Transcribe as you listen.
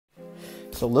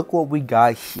So look what we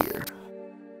got here.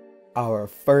 Our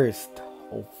first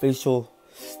official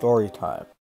story time.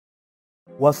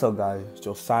 What's up, guys?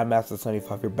 Josiah Master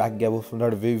 75 here, back again with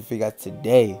another video for you guys.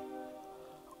 Today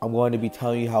I'm going to be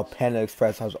telling you how Panda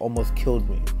Express has almost killed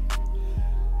me.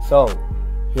 So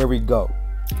here we go.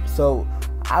 So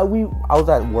I was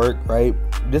at work, right?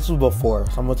 This was before,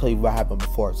 so I'm gonna tell you what happened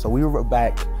before. So we were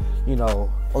back, I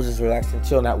was just relaxing,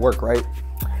 chilling at work, right?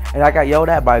 And I got yelled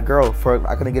at by a girl for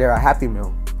I couldn't get her a Happy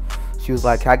Meal. She was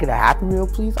like, "Can I get a Happy Meal,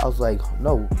 please?" I was like,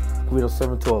 "No, we don't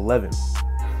 7 to 11."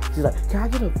 She's like, "Can I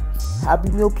get a Happy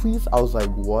Meal, please?" I was like,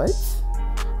 "What?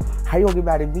 How you gonna get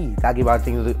mad at me?" I get mad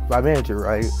at my manager,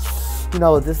 right?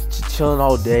 Just chilling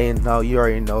all day, and now you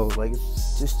already know, like,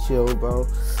 it's just chill, bro.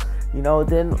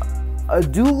 Then a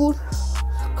dude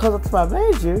comes up to my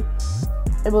manager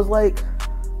and was like,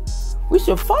 "We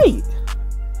should fight.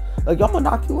 Like, I'm gonna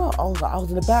knock you out." I was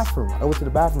in the bathroom. I went to the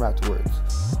bathroom afterwards.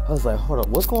 I was like, "Hold up,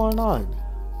 what's going on?"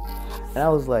 And I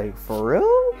was like, "For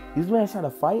real? These men trying to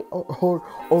fight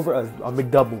over a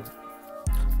McDouble?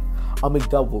 A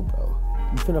McDouble, bro.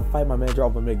 You finna fight my manager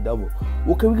over a McDouble?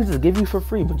 Well, can we just give you for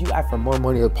free, but you ask for more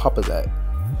money on top of that?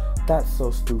 That's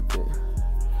so stupid."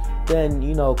 Then,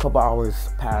 a couple hours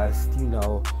passed,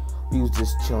 we was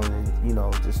just chilling,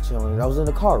 just chilling. I was in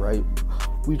the car, right?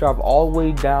 We drive all the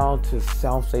way down to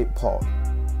South St. Paul.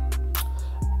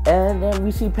 And then we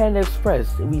see Panda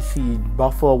Express. We see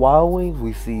Buffalo Wild Wings.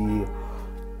 We see,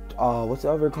 what's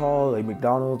the other called? Like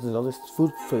McDonald's and other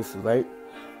food places, right?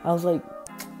 I was like,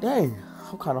 dang,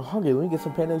 I'm kind of hungry. Let me get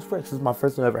some Panda Express. This is my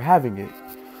first time ever having it.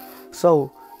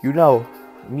 So,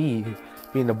 me,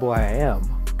 being the boy I am,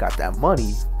 got that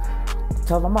money.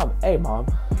 Tell my mom, "Hey, Mom,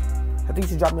 I think you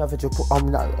should drop me off at your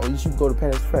you should go to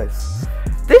Panda Express."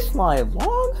 This line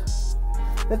long.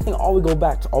 That thing always go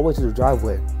back all the way to the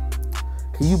driveway.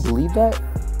 Can you believe that?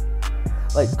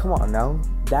 Like, come on now.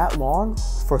 That long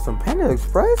for some Panda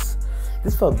Express?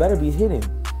 This felt better be hidden.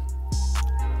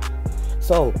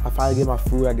 So I finally get my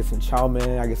food. I get some chow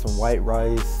mein. I get some white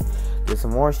rice. Get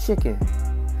some orange chicken.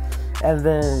 And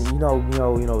then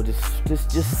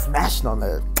just smashing on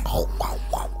that.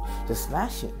 Just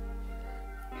smashing.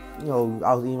 I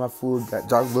was eating my food.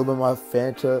 Got a little bit of my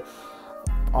Fanta.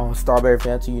 Strawberry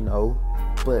Fanta,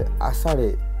 but I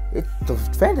started. The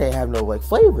Fanta didn't have no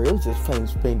flavor. It was just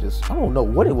plain, just I don't know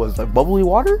what it was, like bubbly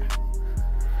water.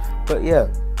 But yeah,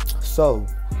 so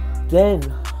then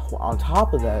on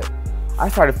top of that, I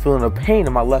started feeling a pain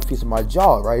in my left piece of my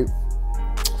jaw. Right,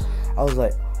 I was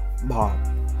like, "Mom,"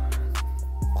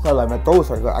 cause my throat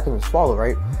started. I couldn't swallow.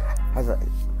 Right,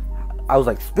 I was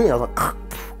like spitting. I was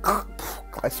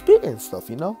like spitting and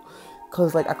stuff,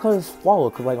 Cause I couldn't swallow,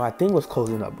 cause my thing was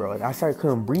closing up, bro. I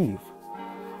couldn't breathe.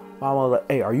 Mom was like,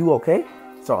 "Hey, are you okay?"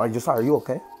 So I just, "Are you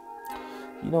okay?"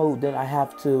 Then I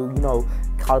have to,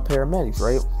 call the paramedics,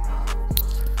 right?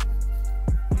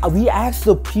 We asked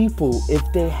the people if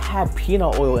they had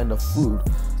peanut oil in the food.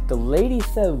 The lady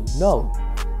said no.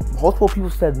 Multiple people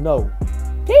said no.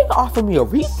 They didn't offer me a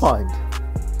refund.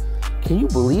 Can you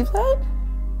believe that?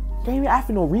 They didn't even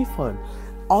offer no refund.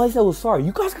 All they said was, "Sorry,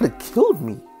 you guys could have killed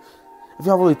me." If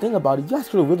y'all really think about it, you guys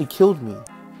could have really killed me.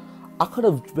 I could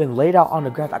have been laid out on the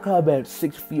grass. I could have been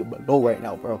 6 feet below right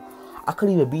now, bro. I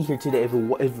couldn't even be here today if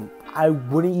I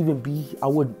wouldn't even be.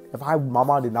 My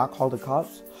mom did not call the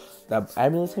cops. That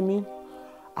ambulance hit me.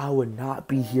 I would not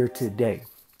be here today.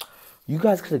 You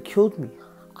guys could have killed me.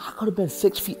 I could have been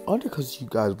 6 feet under because of you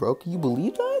guys, bro. Can you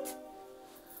believe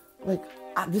that?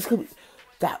 This could be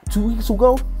that 2 weeks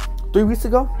ago, 3 weeks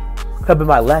ago. Could have been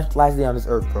my last day on this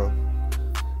earth, bro.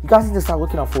 You guys need to start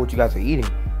looking out for what you guys are eating.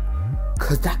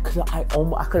 Cause I could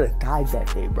have died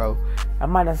that day, bro. That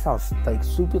might not sound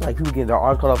stupid, like people getting their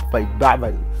arms cut off by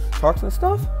sharks and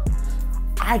stuff.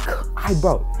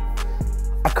 Bro,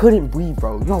 I couldn't breathe,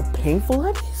 bro. You know how painful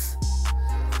that is?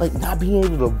 Not being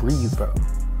able to breathe, bro.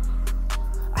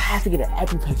 I had to get an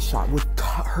EpiPen shot with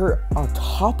her on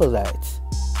top of that.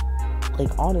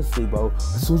 Honestly, bro.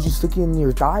 As soon as you stick it in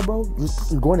your thigh, bro,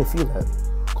 you're going to feel that.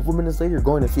 A couple minutes later, you're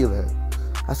going to feel that.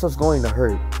 That stuff's going to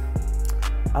hurt.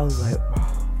 I was like,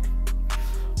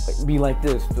 be like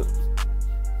this.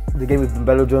 They gave me the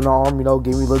Benadryl in the arm,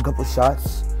 gave me a little couple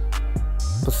shots.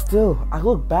 But still, I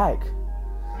look back.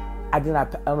 I ended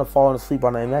up falling asleep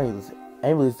on the ambulance.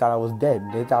 Ambulance thought I was dead.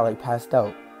 They thought I passed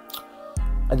out.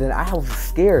 And then I was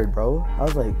scared, bro. I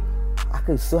was like, I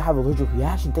could still have allergic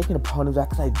reaction thinking upon it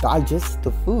because I digest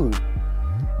the food.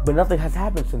 But nothing has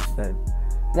happened since then.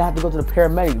 Then I had to go to the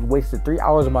paramedics. Wasted 3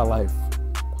 hours of my life.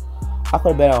 I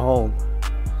could have been at home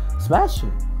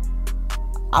smashing.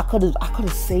 I could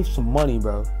have saved some money,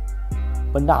 bro.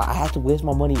 But nah, I had to waste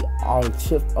my money on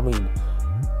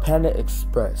Panda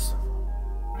Express.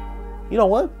 You know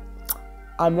what?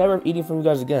 I'm never eating from you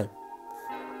guys again.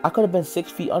 I could have been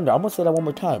 6 feet under. I'm gonna say that one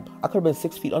more time. I could have been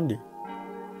 6 feet under.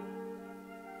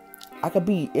 I could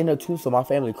be in a tombstone, my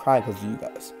family crying because of you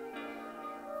guys.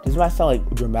 This might sound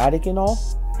like dramatic and all,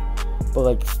 but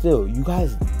like still, you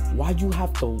guys, why'd you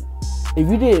have to? If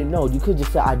you didn't know, you could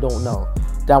just say I don't know.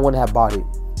 Then I wouldn't have bought it.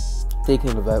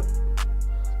 Taking the vet.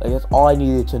 Like that's all I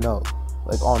needed to know.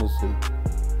 Like honestly.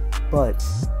 But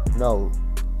no,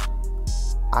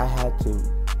 I had to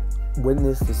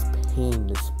witness this pain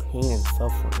and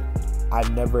suffering I've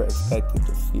never expected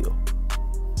to feel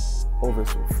over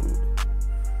some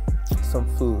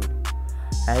food.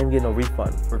 I didn't get no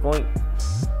refund. We're going,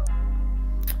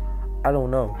 I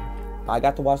don't know. I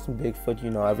got to watch some Bigfoot,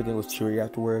 everything was cheery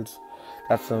afterwards.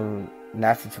 Got some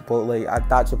nasty Chipotle. I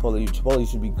thought Chipotle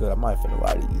should be good. I'm not finna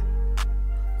lie to you.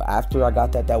 But after I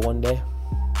got that one day,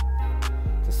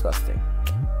 disgusting.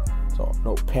 So,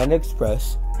 no Panda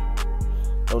Express,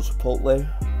 no Chipotle,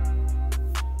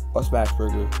 or Smash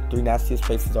Burger. 3 nastiest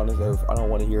places on this earth. I don't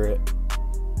want to hear it.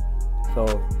 So,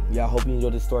 yeah, I hope you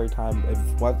enjoyed this story time. If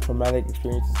what traumatic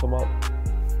experiences come up,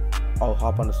 I'll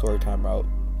hop on the story time route.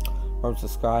 Remember to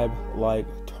subscribe, like,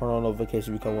 turn on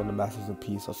notifications, become one of the masters of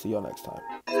peace. I'll see y'all next time.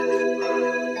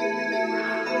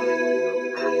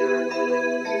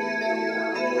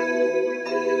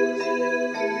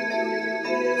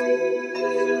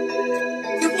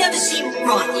 You've never seen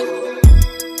Rocky.